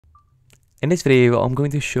In this video, I'm going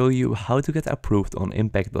to show you how to get approved on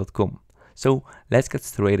impact.com. So let's get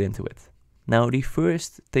straight into it. Now, the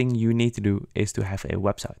first thing you need to do is to have a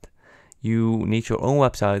website. You need your own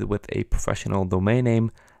website with a professional domain name,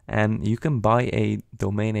 and you can buy a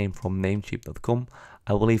domain name from namecheap.com.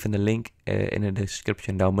 I will leave in the link in the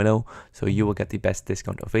description down below, so you will get the best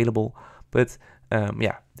discount available. But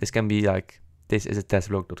yeah, this can be like, this is a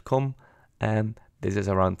testblog.com, and this is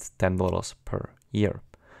around $10 per year.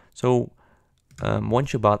 So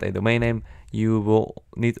once you bought a domain name, you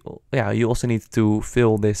also need to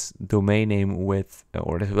fill this domain name with,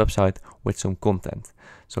 or this website with some content.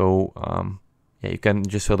 So you can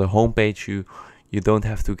just fill the homepage. You don't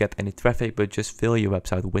have to get any traffic, but just fill your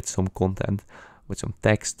website with some content, with some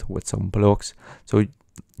text, with some blogs. So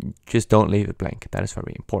just don't leave it blank. That is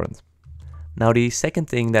very important. Now, the second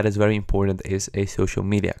thing that is very important is a social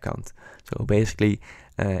media account. So basically,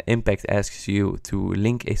 Impact asks you to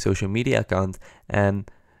link a social media account,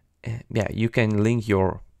 and you can link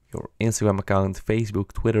your Instagram account,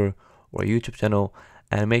 Facebook, Twitter, or YouTube channel,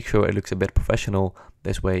 and make sure it looks a bit professional.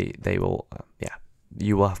 This way, they will,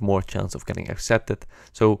 you will have more chance of getting accepted.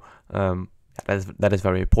 So that is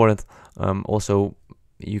very important. Also,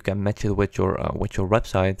 you can match it with your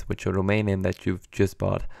website, with your domain name that you've just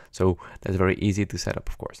bought. So that's very easy to set up,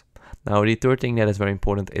 of course. Now, the third thing that is very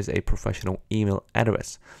important is a professional email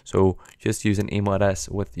address. So just use an email address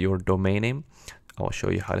with your domain name. I'll show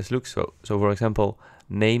you how this looks. So for example,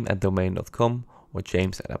 name@domain.com or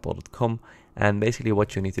james@apple.com. And basically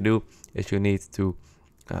what you need to do is you need to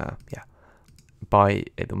buy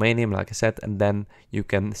a domain name, like I said, and then you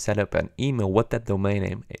can set up an email with that domain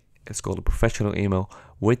name. It's called a professional email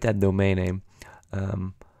with that domain name.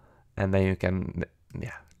 And then you can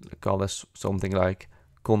call this something like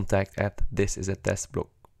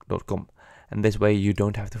contact@thisisaTestblog.com. And this way you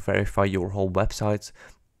don't have to verify your whole website,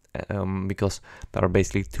 because there are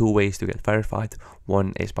basically two ways to get verified.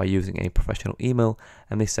 One is by using a professional email,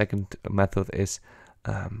 and the second method is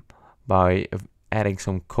by adding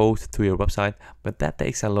some code to your website, but that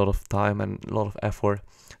takes a lot of time and a lot of effort.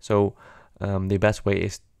 So the best way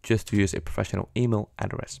is just to use a professional email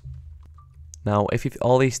address. Now, if you've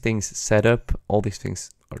all these things set up, all these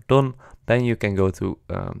things are done, then you can go to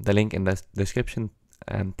the link in the description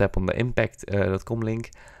and tap on the impact.com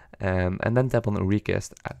link, and then tap on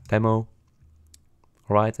request a demo.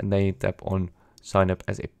 Alright, and then you tap on sign up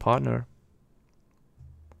as a partner,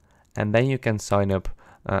 and then you can sign up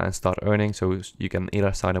and start earning. So you can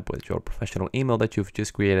either sign up with your professional email that you've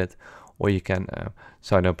just created, or you can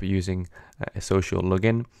sign up using a social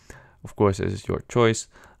login. Of course, this is your choice,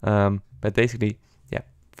 but basically,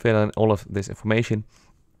 fill in all of this information,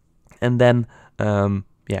 and then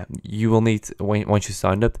you will need, once you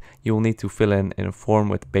signed up, you will need to fill in a form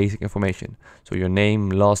with basic information. So your name,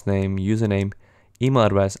 last name, username, email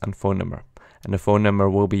address, and phone number. And the phone number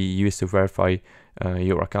will be used to verify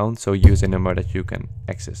your account, so use a number that you can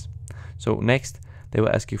access. So next, they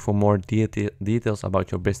will ask you for more details about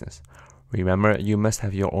your business. Remember, you must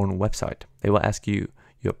have your own website. They will ask you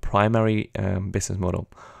your primary business model,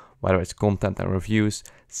 whether it's content and reviews,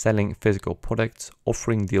 selling physical products,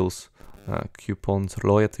 offering deals, coupons,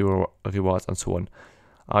 loyalty rewards, and so on.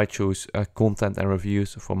 I choose content and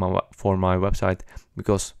reviews for my website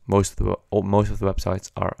because most of the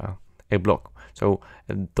websites are a blog. So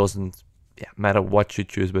it doesn't matter what you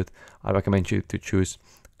choose, but I recommend you to choose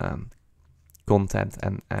content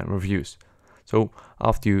and reviews. So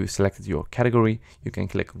after you selected your category, you can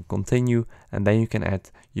click on continue, and then you can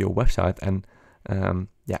add your website and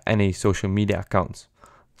any social media accounts.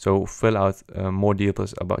 So fill out more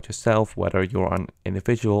details about yourself, whether you're an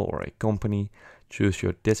individual or a company. Choose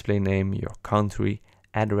your display name, your country,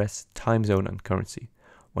 address, time zone, and currency.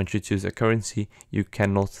 Once you choose a currency, you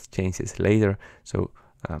cannot change this later. So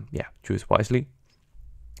choose wisely.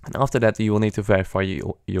 And after that, you will need to verify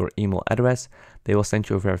your email address. They will send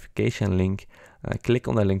you a verification link. Click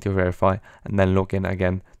on the link to verify, and then log in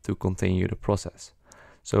again to continue the process.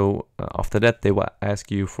 So after that, they will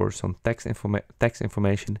ask you for some text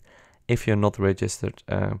information. If you're not registered,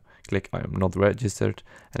 click I am not registered.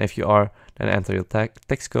 And if you are, then enter your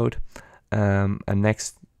text code. And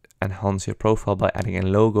next, enhance your profile by adding a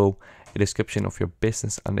logo, a description of your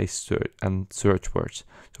business, and search words.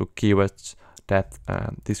 So keywords that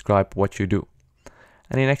describe what you do.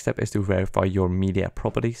 And the next step is to verify your media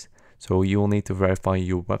properties. So you will need to verify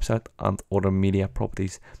your website and other media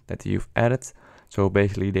properties that you've added. So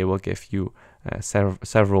basically, they will give you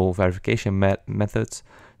several verification methods,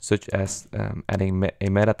 such as adding a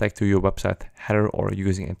meta tag to your website header or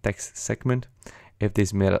using a text segment, if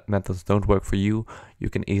these methods don't work for you, you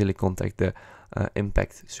can easily contact the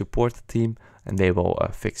Impact support team, and they will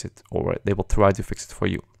fix it, or they will try to fix it for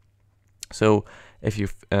you. So if you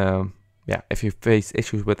face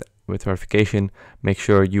issues with verification, make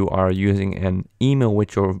sure you are using an email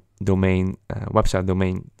with your domain website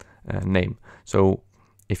domain name. So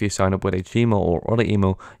if you sign up with a Gmail or other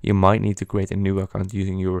email, you might need to create a new account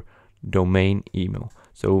using your domain email.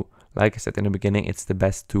 So like I said in the beginning, it's the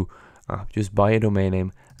best to just buy a domain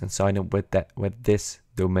name and sign up with this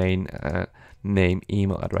domain name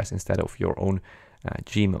email address instead of your own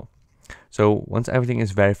Gmail. So once everything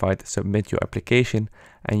is verified, submit your application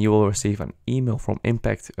and you will receive an email from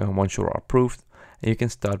Impact once you're approved. And you can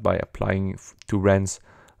start by applying to RENs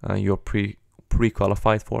you're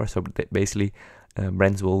pre-qualified for. So basically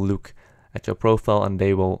RENs will look at your profile and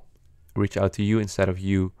they will reach out to you instead of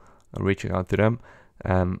you reaching out to them.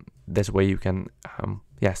 This way you can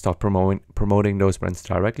start promoting those brands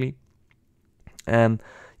directly. And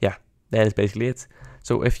yeah, that is basically it.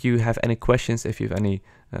 So if you have any questions, if you have any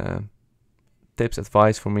tips,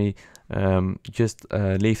 advice for me, just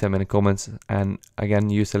leave them in the comments. And again,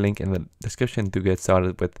 use the link in the description to get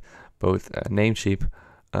started with both Namecheap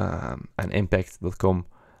and Impact.com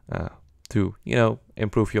to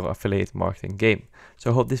improve your affiliate marketing game. So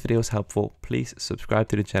I hope this video is helpful. Please subscribe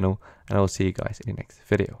to the channel and I will see you guys in the next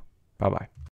video. Bye bye.